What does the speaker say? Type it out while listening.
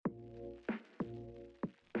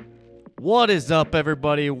What is up,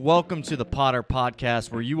 everybody? Welcome to the Potter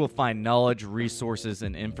Podcast, where you will find knowledge, resources,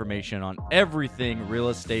 and information on everything real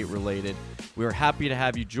estate related. We are happy to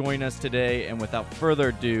have you join us today, and without further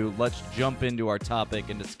ado, let's jump into our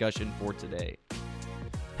topic and discussion for today.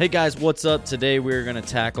 Hey guys, what's up? Today we're going to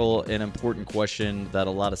tackle an important question that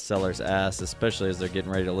a lot of sellers ask, especially as they're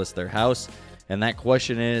getting ready to list their house. And that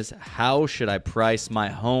question is, how should I price my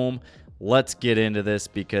home? Let's get into this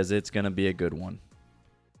because it's going to be a good one.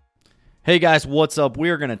 Hey guys, what's up?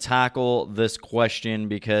 We are going to tackle this question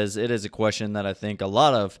because it is a question that I think a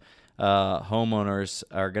lot of homeowners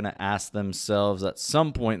are going to ask themselves at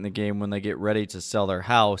some point in the game when they get ready to sell their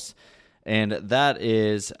house. And that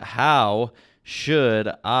is, how should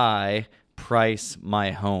I price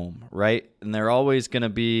my home, right? And there are always going to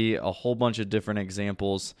be a whole bunch of different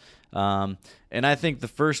examples. And I think the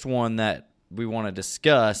first one that we want to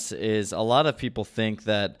discuss is a lot of people think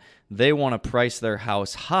that they want to price their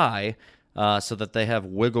house high so that they have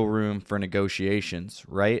wiggle room for negotiations,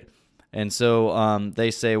 right? And so they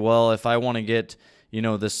say, well, if I want to get,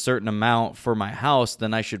 this certain amount for my house,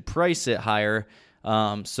 then I should price it higher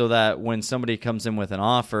so that when somebody comes in with an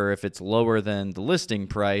offer, if it's lower than the listing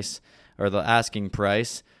price or the asking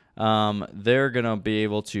price, they're going to be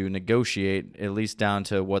able to negotiate at least down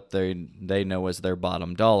to what they know as their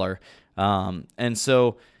bottom dollar. And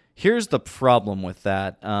so here's the problem with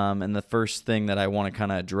that, and the first thing that I want to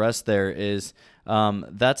kind of address there is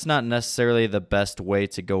that's not necessarily the best way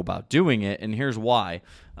to go about doing it, and here's why.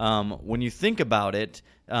 When you think about it,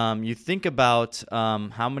 you think about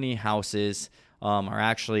how many houses are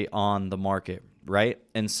actually on the market, right?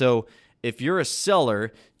 And so if you're a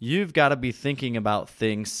seller, you've got to be thinking about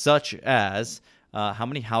things such as how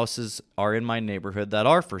many houses are in my neighborhood that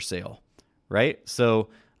are for sale, right? So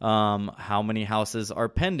how many houses are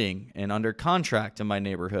pending and under contract in my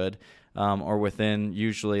neighborhood, or within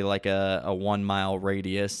usually like a 1 mile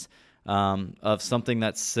radius of something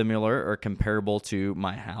that's similar or comparable to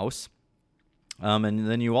my house. And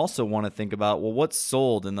then you also want to think about, well, what's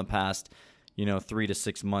sold in the past, 3 to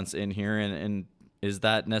 6 months in here, and is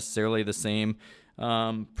that necessarily the same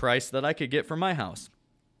price that I could get for my house?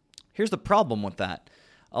 Here's the problem with that.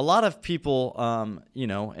 A lot of people,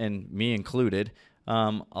 and me included,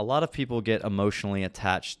 a lot of people get emotionally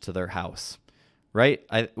attached to their house, right?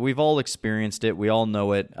 We've all experienced it. We all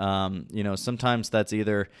know it. Sometimes that's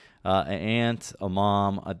either an aunt, a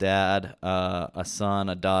mom, a dad, a son,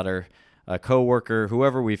 a daughter, a coworker,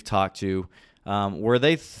 whoever we've talked to, where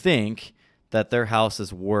they think that their house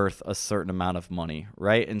is worth a certain amount of money,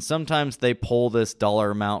 right? And sometimes they pull this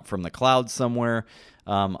dollar amount from the cloud somewhere.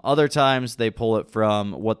 Other times they pull it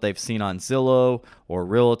from what they've seen on Zillow or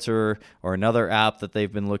Realtor or another app that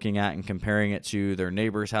they've been looking at and comparing it to their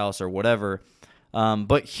neighbor's house or whatever.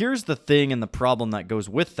 But here's the thing and the problem that goes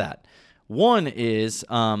with that. One is,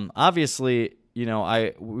 obviously, we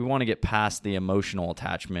want to get past the emotional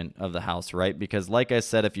attachment of the house, right? Because like I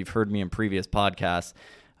said, if you've heard me in previous podcasts,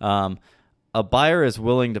 a buyer is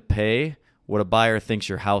willing to pay what a buyer thinks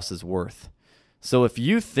your house is worth. So if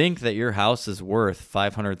you think that your house is worth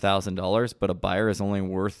 $500,000, but a buyer is only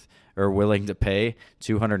worth or willing to pay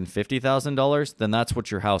 $250,000, then that's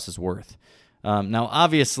what your house is worth. Now,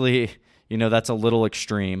 obviously, that's a little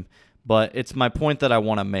extreme, but it's my point that I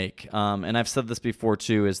want to make. And I've said this before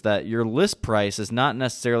too, is that your list price is not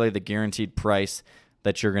necessarily the guaranteed price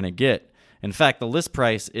that you're going to get. In fact, the list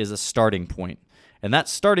price is a starting point. And that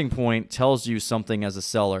starting point tells you something as a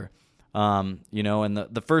seller. And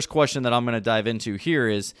the first question that I'm going to dive into here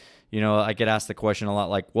is, I get asked the question a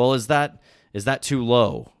lot like, well, is that too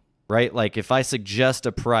low, right? Like if I suggest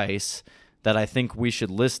a price that I think we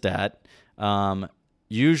should list at,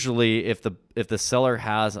 usually if the seller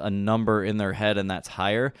has a number in their head and that's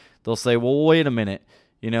higher, they'll say, well, wait a minute,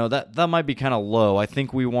 that might be kind of low. I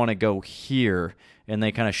think we want to go here. And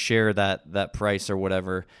they kind of share that price or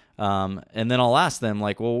whatever. And then I'll ask them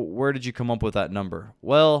like, well, where did you come up with that number?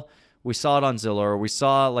 Well, we saw it on Zillow, or we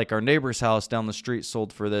saw like our neighbor's house down the street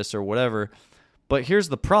sold for this or whatever. But here's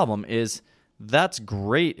the problem is that's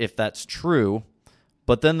great if that's true,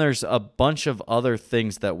 but then there's a bunch of other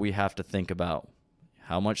things that we have to think about.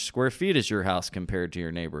 How much square feet is your house compared to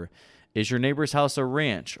your neighbor? Is your neighbor's house a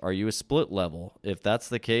ranch? Are you a split level? If that's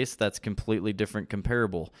the case, that's completely different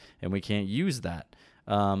comparable, and we can't use that.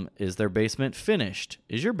 Is their basement finished?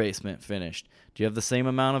 Is your basement finished? Do you have the same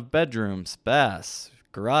amount of bedrooms, baths,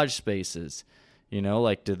 garage spaces?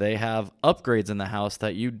 Do they have upgrades in the house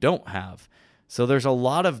that you don't have? So there's a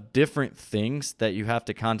lot of different things that you have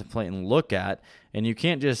to contemplate and look at, and you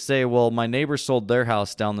can't just say, well, my neighbor sold their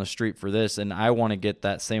house down the street for this, and I want to get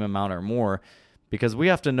that same amount or more, because we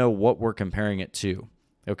have to know what we're comparing it to.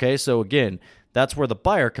 Okay, so again, that's where the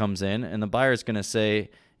buyer comes in, and the buyer is going to say,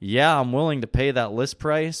 yeah, I'm willing to pay that list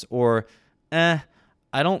price, or I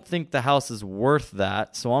don't think the house is worth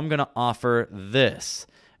that, so I'm going to offer this.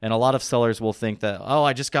 And a lot of sellers will think that, oh,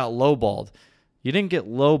 I just got lowballed. You didn't get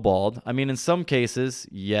lowballed. I mean, in some cases,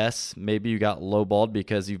 yes, maybe you got lowballed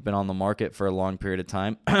because you've been on the market for a long period of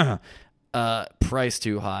time, price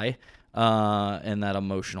too high, and that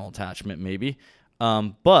emotional attachment maybe.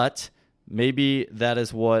 But maybe that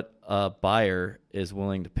is what a buyer is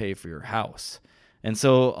willing to pay for your house. And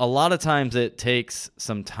so a lot of times it takes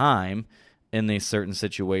some time in these certain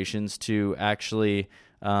situations to actually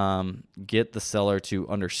get the seller to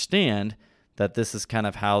understand that this is kind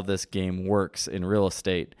of how this game works in real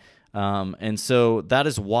estate. And so that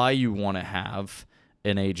is why you want to have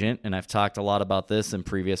an agent, and I've talked a lot about this in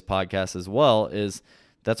previous podcasts as well, is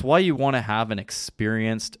that's why you want to have an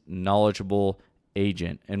experienced, knowledgeable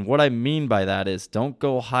agent. And what I mean by that is don't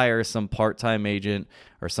go hire some part-time agent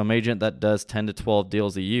or some agent that does 10 to 12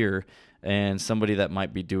 deals a year and somebody that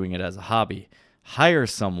might be doing it as a hobby. Hire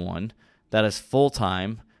someone that is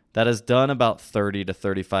full-time, that has done about 30 to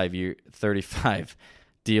 35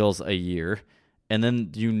 deals a year, and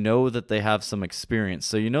then you know that they have some experience.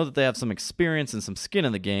 So you know that they have some experience and some skin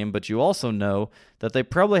in the game, but you also know that they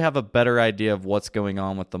probably have a better idea of what's going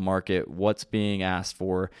on with the market, what's being asked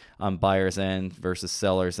for on buyer's end versus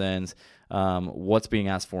seller's ends, what's being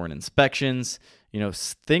asked for in inspections,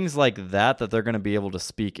 things like that they're going to be able to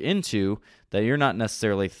speak into that you're not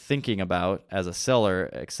necessarily thinking about as a seller,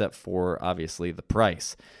 except for obviously the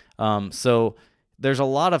price. So there's a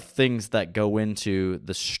lot of things that go into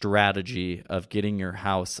the strategy of getting your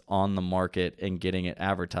house on the market and getting it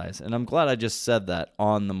advertised. And I'm glad I just said that,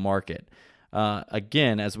 on the market.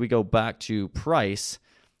 Again, as we go back to price,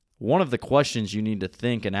 one of the questions you need to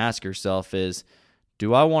think and ask yourself is,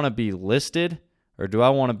 do I want to be listed or do I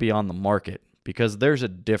want to be on the market? Because there's a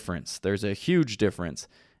difference. There's a huge difference.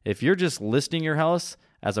 If you're just listing your house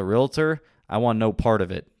as a realtor, I want no part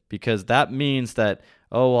of it, because that means that,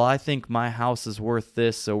 oh, well, I think my house is worth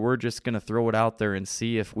this, so we're just going to throw it out there and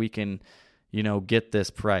see if we can, get this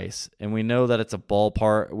price. And we know that it's a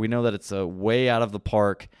ballpark. We know that it's a way out of the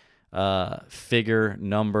park figure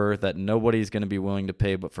number that nobody's going to be willing to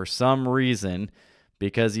pay. But for some reason,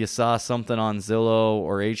 because you saw something on Zillow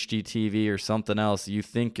or HGTV or something else, you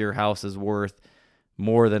think your house is worth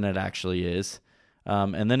more than it actually is.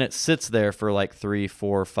 And then it sits there for like 3,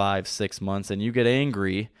 4, 5, 6 months, and you get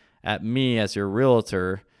angry at me as your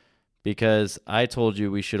realtor because I told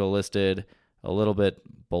you we should have listed a little bit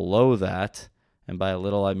below that, and by a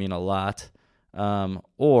little I mean a lot.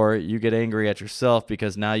 Or you get angry at yourself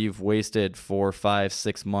because now you've wasted 4, 5,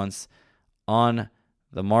 6 months on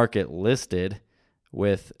the market listed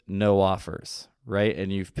with no offers, right?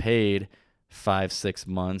 And you've paid 5, 6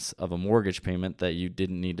 months of a mortgage payment that you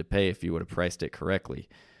didn't need to pay if you would have priced it correctly.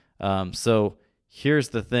 So here's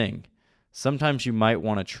the thing. Sometimes you might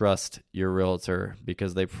want to trust your realtor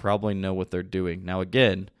because they probably know what they're doing. Now,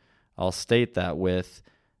 again, I'll state that with,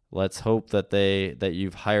 let's hope that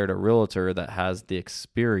you've hired a realtor that has the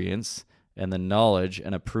experience and the knowledge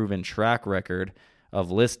and a proven track record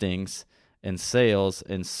of listings and sales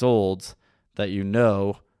and solds that you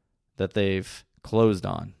know that they've closed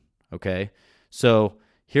on, okay? So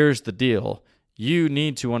here's the deal. You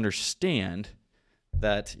need to understand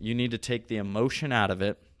that you need to take the emotion out of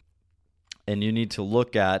it, and you need to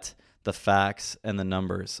look at the facts and the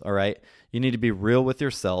numbers, all right? You need to be real with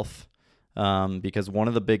yourself, because one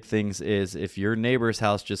of the big things is if your neighbor's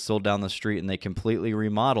house just sold down the street and they completely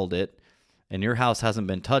remodeled it and your house hasn't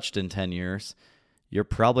been touched in 10 years, you're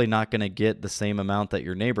probably not going to get the same amount that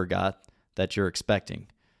your neighbor got that you're expecting.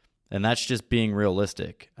 And that's just being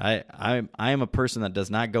realistic. I am a person that does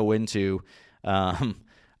not go into a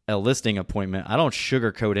listing appointment. I don't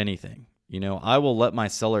sugarcoat anything. I will let my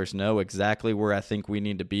sellers know exactly where I think we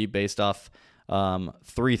need to be based off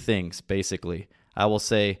 3 things, basically. I will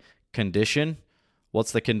say condition.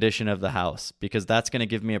 What's the condition of the house? Because that's going to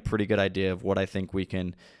give me a pretty good idea of what I think we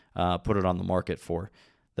can put it on the market for.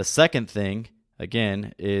 The second thing,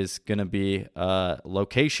 again, is going to be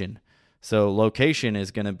location. So location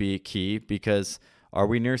is going to be key because are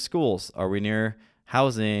we near schools? Are we near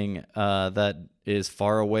housing that is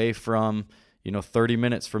far away from 30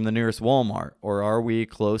 minutes from the nearest Walmart? Or are we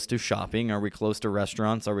close to shopping? Are we close to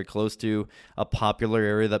restaurants? Are we close to a popular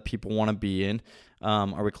area that people want to be in?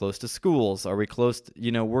 Are we close to schools? Are we close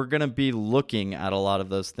to, we're going to be looking at a lot of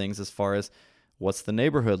those things as far as what's the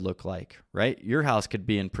neighborhood look like, right? Your house could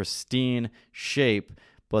be in pristine shape,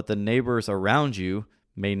 but the neighbors around you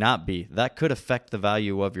may not be. That could affect the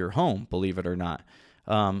value of your home, believe it or not.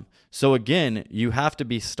 So again, you have to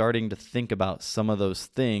be starting to think about some of those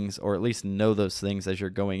things, or at least know those things as you're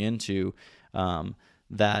going into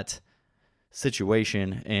that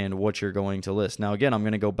situation and what you're going to list. Now, again, I'm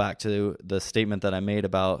going to go back to the statement that I made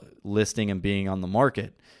about listing and being on the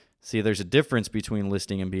market. See, there's a difference between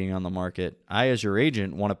listing and being on the market. I, as your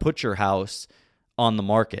agent, want to put your house on the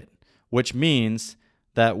market, which means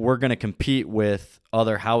that we're going to compete with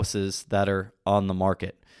other houses that are on the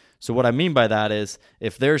market. So what I mean by that is,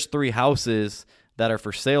 if there's 3 houses that are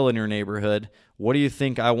for sale in your neighborhood, what do you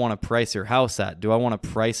think I want to price your house at? Do I want to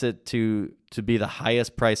price it to be the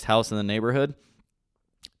highest priced house in the neighborhood?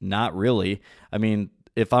 Not really. I mean,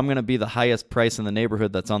 if I'm going to be the highest price in the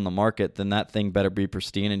neighborhood that's on the market, then that thing better be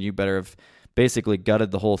pristine, and you better have basically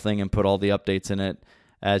gutted the whole thing and put all the updates in it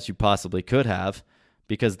as you possibly could have,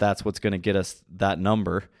 because that's what's going to get us that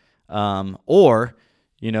number. Or,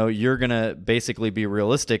 you're going to basically be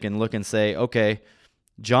realistic and look and say, okay,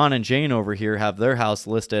 John and Jane over here have their house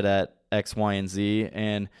listed at X, Y, and Z,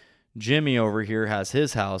 and Jimmy over here has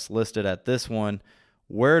his house listed at this one.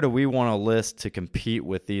 Where do we want to list to compete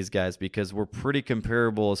with these guys? Because we're pretty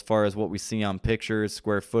comparable as far as what we see on pictures,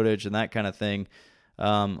 square footage, and that kind of thing.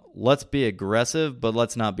 Let's be aggressive, but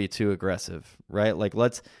let's not be too aggressive, right? Like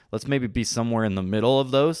let's maybe be somewhere in the middle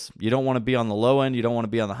of those. You don't want to be on the low end, you don't want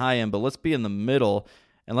to be on the high end, but let's be in the middle,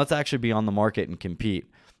 and let's actually be on the market and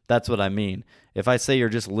compete. That's what I mean. If I say you're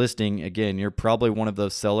just listing, again, you're probably one of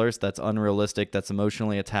those sellers that's unrealistic, that's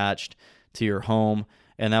emotionally attached to your home,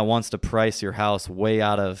 and that wants to price your house way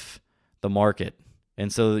out of the market.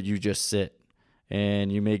 And so you just sit,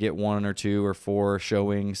 and you may get 1 or 2 or 4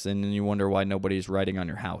 showings, and then you wonder why nobody's writing on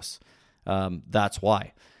your house. That's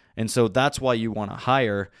why. And so that's why you want to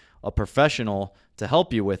hire a professional to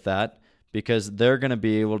help you with that, because they're going to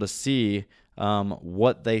be able to see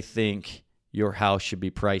what they think your house should be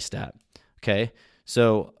priced at. Okay?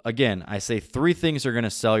 So again, I say 3 things are going to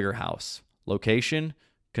sell your house: location,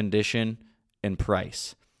 condition, and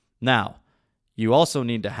price. Now, you also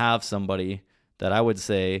need to have somebody that I would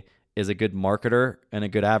say is a good marketer and a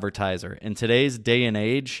good advertiser. In today's day and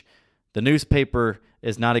age, the newspaper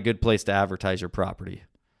is not a good place to advertise your property.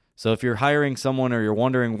 So if you're hiring someone, or you're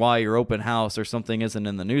wondering why your open house or something isn't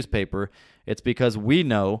in the newspaper, it's because we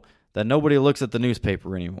know that nobody looks at the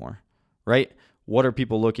newspaper anymore, right? What are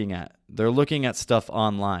people looking at? They're looking at stuff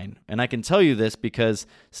online. And I can tell you this because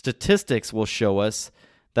statistics will show us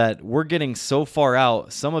that we're getting so far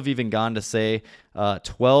out. Some have even gone to say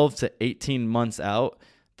 12 to 18 months out,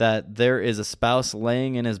 that there is a spouse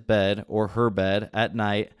laying in his bed or her bed at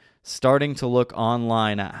night, starting to look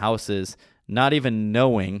online at houses, not even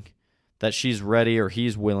knowing that she's ready or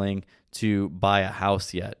he's willing to buy a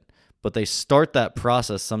house yet. But they start that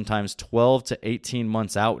process sometimes 12 to 18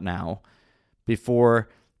 months out now, before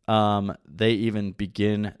they even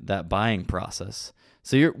begin that buying process.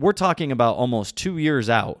 So we're talking about almost 2 years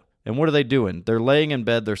out. And what are they doing? They're laying in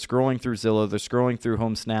bed, they're scrolling through Zillow, they're scrolling through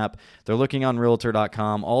HomeSnap, they're looking on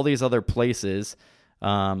Realtor.com, all these other places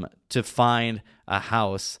to find a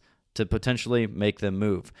house to potentially make them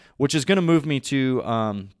move. Which is going to move me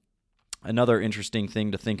to another interesting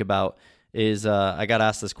thing to think about is I got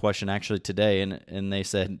asked this question actually today, and they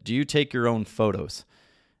said, do you take your own photos?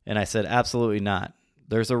 And I said, absolutely not.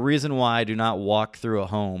 There's a reason why I do not walk through a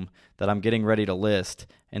home that I'm getting ready to list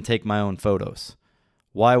and take my own photos.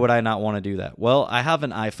 Why would I not want to do that? Well, I have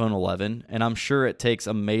an iPhone 11, and I'm sure it takes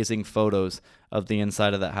amazing photos of the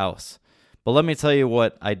inside of that house. But let me tell you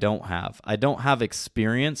what I don't have. I don't have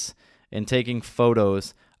experience in taking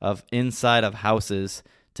photos of inside of houses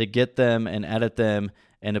to get them and edit them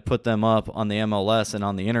and to put them up on the MLS and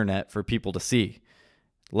on the internet for people to see.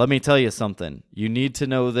 Let me tell you something. You need to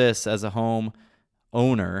know this as a home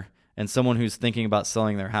owner and someone who's thinking about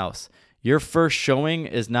selling their house. Your first showing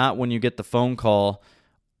is not when you get the phone call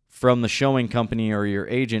from the showing company or your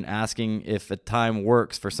agent asking if a time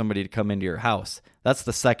works for somebody to come into your house. That's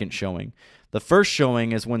the second showing. The first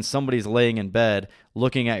showing is when somebody's laying in bed,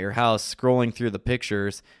 looking at your house, scrolling through the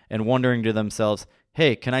pictures, and wondering to themselves,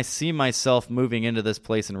 hey, can I see myself moving into this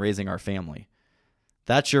place and raising our family?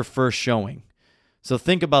 That's your first showing. So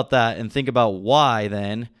think about that, and think about why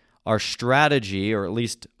then our strategy, or at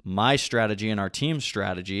least my strategy and our team's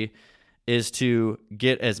strategy, is to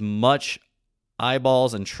get as much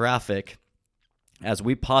eyeballs and traffic as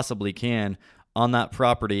we possibly can on that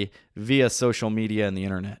property via social media and the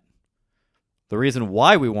internet. The reason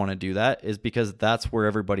why we want to do that is because that's where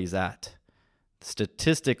everybody's at.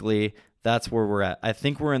 Statistically, that's where we're at. I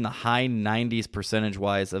think we're in the high 90s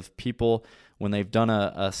percentage-wise of people when they've done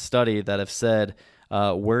a study that have said,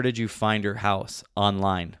 where did you find your house?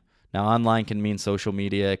 Online. Now, online can mean social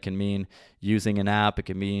media, it can mean using an app, it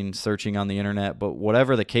can mean searching on the internet, but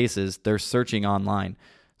whatever the case is, they're searching online.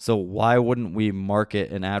 So why wouldn't we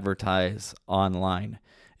market and advertise online?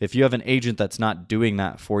 If you have an agent that's not doing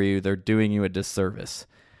that for you, they're doing you a disservice.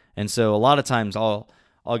 And so a lot of times I'll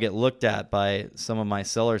get looked at by some of my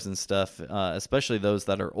sellers and stuff, especially those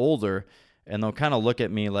that are older, and they'll kind of look at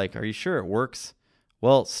me like, are you sure it works?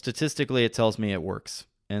 Well, statistically, it tells me it works.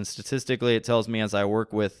 And statistically, it tells me as I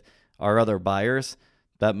work with our other buyers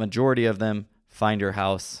that majority of them find your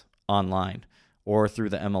house online or through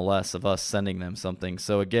the MLS of us sending them something.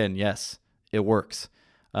 So again, yes, it works.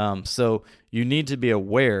 So you need to be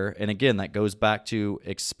aware, and again, that goes back to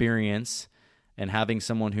experience and having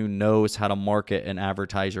someone who knows how to market and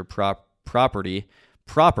advertise your property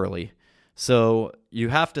properly. So you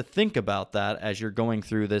have to think about that as you're going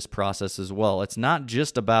through this process as well. It's not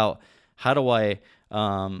just about how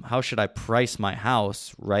should I price my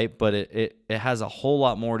house, right? But it has a whole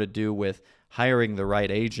lot more to do with hiring the right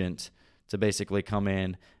agent to basically come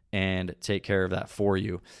in and take care of that for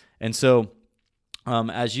you. And so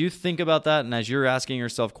as you think about that and as you're asking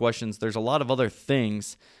yourself questions, there's a lot of other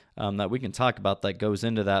things that we can talk about that goes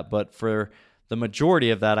into that. But for the majority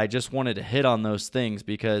of that, I just wanted to hit on those things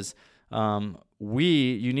because you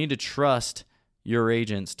need to trust your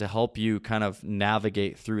agents to help you kind of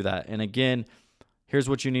navigate through that. And again, here's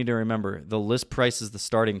what you need to remember. The list price is the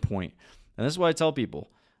starting point. And this is what I tell people.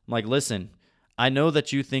 I'm like, listen, I know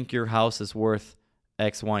that you think your house is worth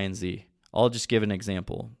X, Y, and Z. I'll just give an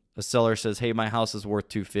example. A seller says, hey, my house is worth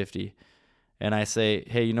 $250,000. And I say,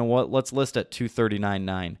 hey, you know what? Let's list at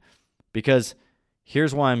 $239,900. Because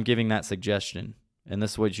here's why I'm giving that suggestion. And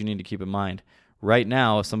this is what you need to keep in mind. Right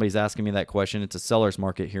now, if somebody's asking me that question, it's a seller's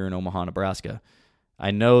market here in Omaha, Nebraska. I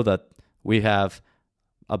know that we have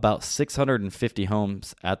about 650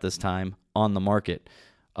 homes at this time on the market.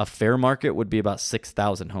 A fair market would be about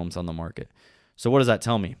 6,000 homes on the market. So what does that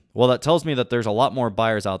tell me? Well, that tells me that there's a lot more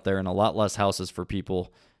buyers out there and a lot less houses for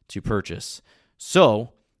people to purchase.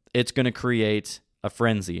 So it's going to create a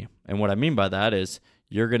frenzy. And what I mean by that is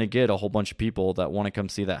you're going to get a whole bunch of people that want to come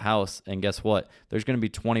see that house. And guess what? There's going to be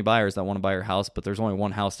 20 buyers that want to buy your house, but there's only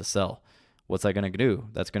one house to sell. What's that going to do?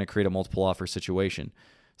 That's going to create a multiple offer situation.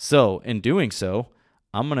 So in doing so,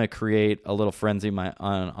 I'm going to create a little frenzy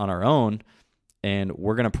on our own, and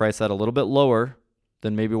we're going to price that a little bit lower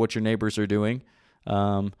than maybe what your neighbors are doing.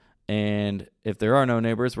 And if there are no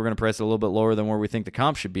neighbors, we're going to price it a little bit lower than where we think the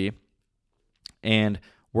comp should be. And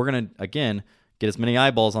we're going to, again, get as many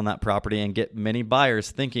eyeballs on that property and get many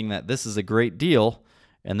buyers thinking that this is a great deal.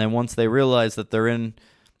 And then once they realize that they're in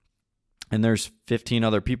and there's 15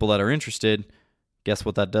 other people that are interested, guess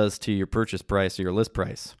what that does to your purchase price or your list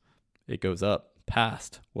price? It goes up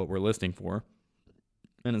past what we're listing for.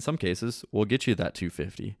 And in some cases, we'll get you that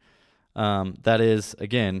 $250,000. That is,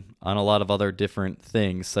 again, on a lot of other different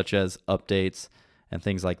things, such as updates and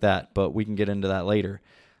things like that. But we can get into that later.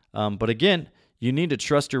 But again, you need to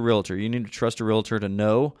trust your realtor. You need to trust a realtor to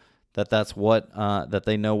know that that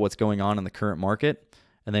they know what's going on in the current market,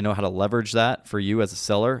 and they know how to leverage that for you as a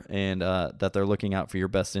seller, and that they're looking out for your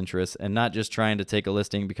best interests and not just trying to take a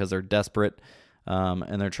listing because they're desperate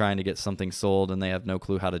and they're trying to get something sold and they have no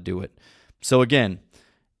clue how to do it. So again,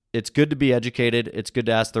 it's good to be educated. It's good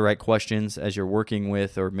to ask the right questions as you're working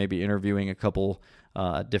with or maybe interviewing a couple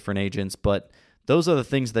different agents. But those are the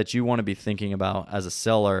things that you want to be thinking about as a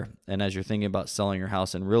seller and as you're thinking about selling your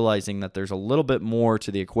house, and realizing that there's a little bit more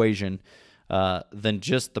to the equation than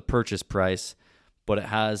just the purchase price, but it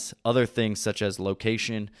has other things such as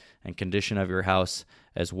location and condition of your house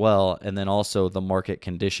as well, and then also the market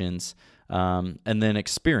conditions, and then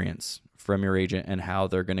experience from your agent and how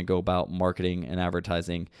they're going to go about marketing and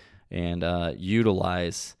advertising and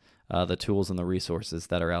utilize the tools and the resources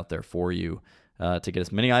that are out there for you to get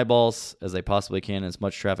as many eyeballs as they possibly can, as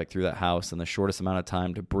much traffic through that house in the shortest amount of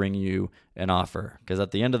time to bring you an offer. Because at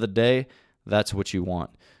the end of the day, that's what you want.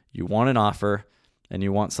 You want an offer, and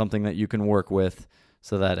you want something that you can work with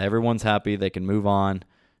so that everyone's happy, they can move on.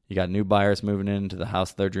 You got new buyers moving into the house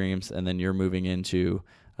of their dreams, and then you're moving into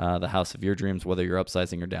the house of your dreams, whether you're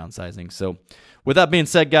upsizing or downsizing. So with that being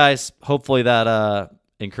said, guys, hopefully that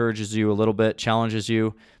encourages you a little bit, challenges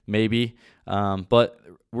you maybe. But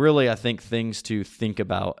really, I think things to think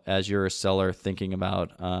about as you're a seller thinking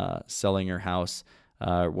about selling your house,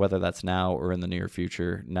 whether that's now or in the near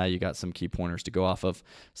future. Now you got some key pointers to go off of.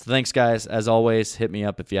 So thanks, guys. As always, hit me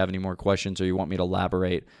up if you have any more questions or you want me to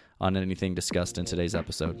elaborate on anything discussed in today's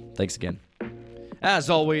episode. Thanks again.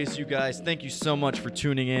 As always, you guys, thank you so much for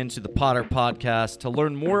tuning in to the Potter Podcast. To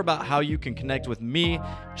learn more about how you can connect with me,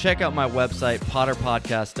 check out my website,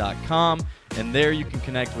 potterpodcast.com. and there you can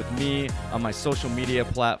connect with me on my social media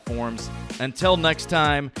platforms. Until next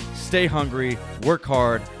time, stay hungry, work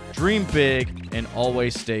hard, dream big, and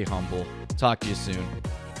always stay humble. Talk to you soon.